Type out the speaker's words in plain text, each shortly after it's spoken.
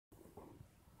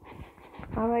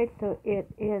Alright, so it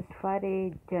is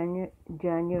Friday,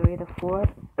 January the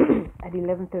 4th at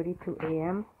 11:32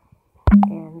 a.m.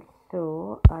 And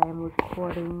so I am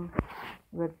recording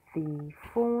with the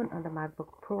phone on the MacBook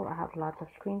Pro. I have lots of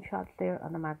screenshots there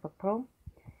on the MacBook Pro.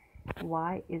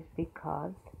 Why is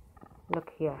because,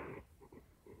 look here.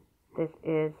 This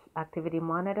is activity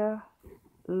monitor.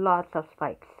 Lots of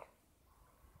spikes.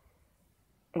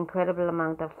 Incredible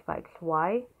amount of spikes.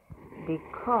 Why?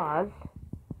 Because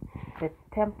the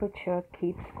temperature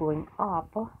keeps going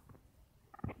up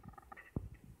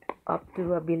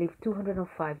to, I believe,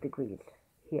 205 degrees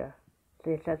here.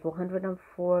 So it says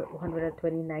 104,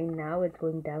 129 now. It's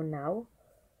going down now.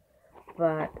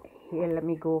 But here, let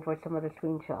me go over some of the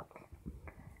screenshots.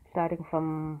 Starting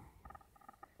from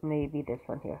maybe this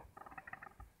one here.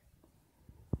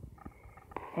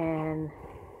 And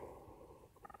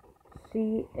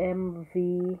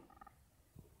CMV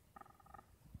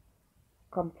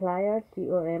complier,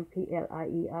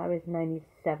 COMPLIER, is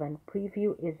 97.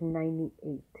 Preview is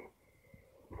 98.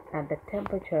 And the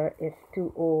temperature is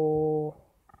 20.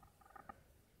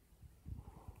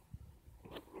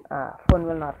 Phone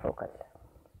will not focus.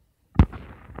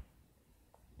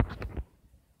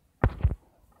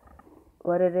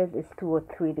 What it is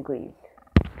 203 degrees.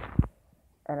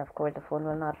 And of course the phone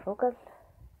will not focus.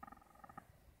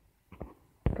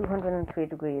 203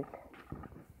 degrees.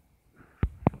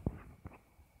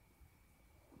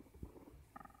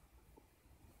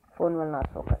 Phone will not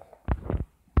focus.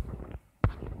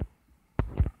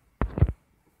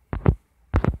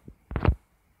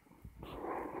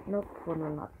 Nope, phone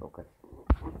will not focus.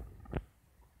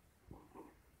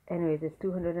 Anyways, it's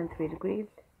 203 degrees.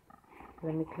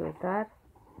 Let me close that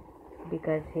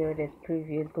because here it is.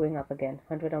 Preview is going up again.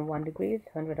 101 degrees,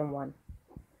 101.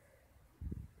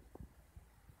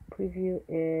 Preview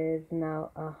is now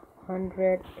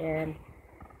 100 and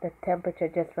the temperature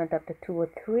just went up to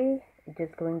 203. It's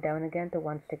just going down again to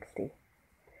 160.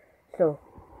 So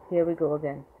here we go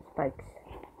again. Spikes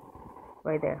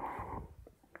right there.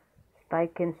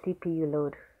 Spike in CPU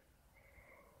load.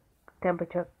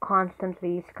 Temperature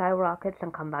constantly skyrockets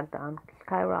and come back down.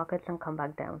 Skyrockets and come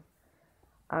back down.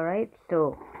 Alright,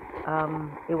 so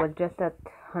it was just at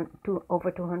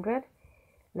over 200.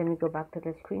 Let me go back to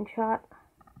the screenshot.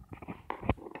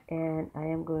 And I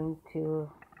am going to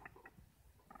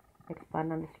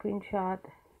expand on the screenshot.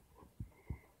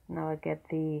 Now I get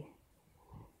the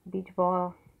beach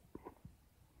ball,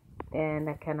 and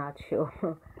I cannot show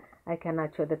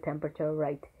the temperature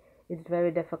right. It's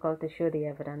very difficult to show the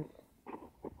evidence.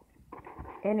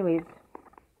 Anyways,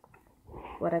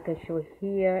 what I can show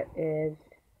here is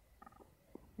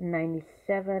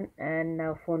 97, and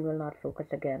now phone will not focus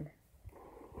again.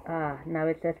 Now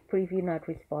it says preview not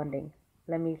responding.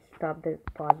 Let me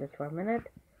pause this for a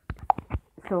minute.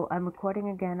 So I'm recording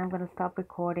again. I'm going to stop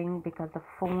recording because the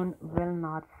phone will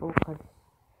not focus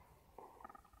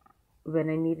when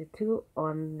I need it to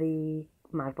on the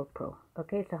MacBook Pro.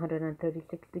 Okay, it's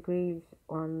 136 degrees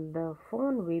on the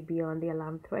phone, way beyond the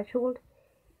alarm threshold.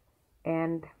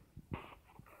 And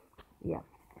yeah,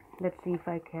 let's see if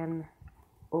I can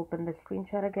open the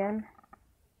screenshot again.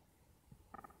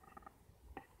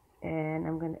 And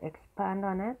I'm going to expand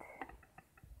on it.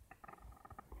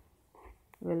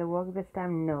 Will it work this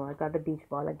time? No, I got the beach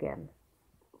ball again.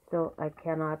 So I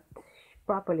cannot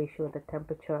properly show the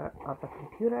temperature of the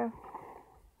computer.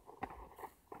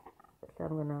 So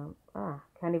I'm gonna,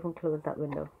 can't even close that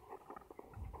window.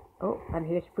 Oh, and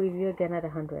here's preview again at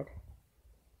 100.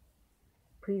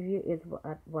 Preview is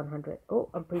at 100. Oh,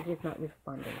 and preview is not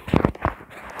responding.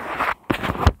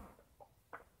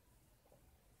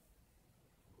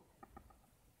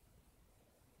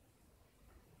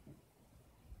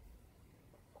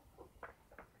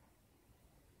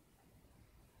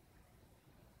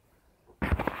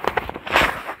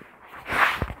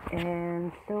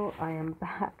 And so I am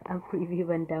back, and preview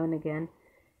went down again.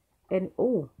 And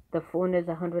oh, the phone is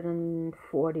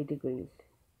 140 degrees.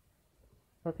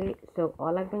 Okay, so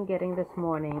all I've been getting this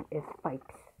morning is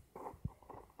spikes.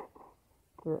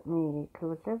 Let me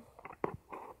close this.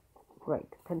 Right,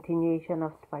 continuation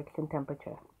of spikes in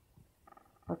temperature.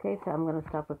 Okay, so I'm going to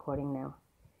stop recording now.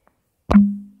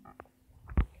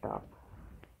 Stop.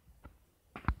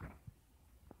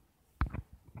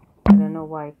 I don't know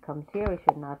why it comes here. It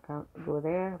should not go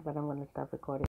there, but I'm going to stop recording.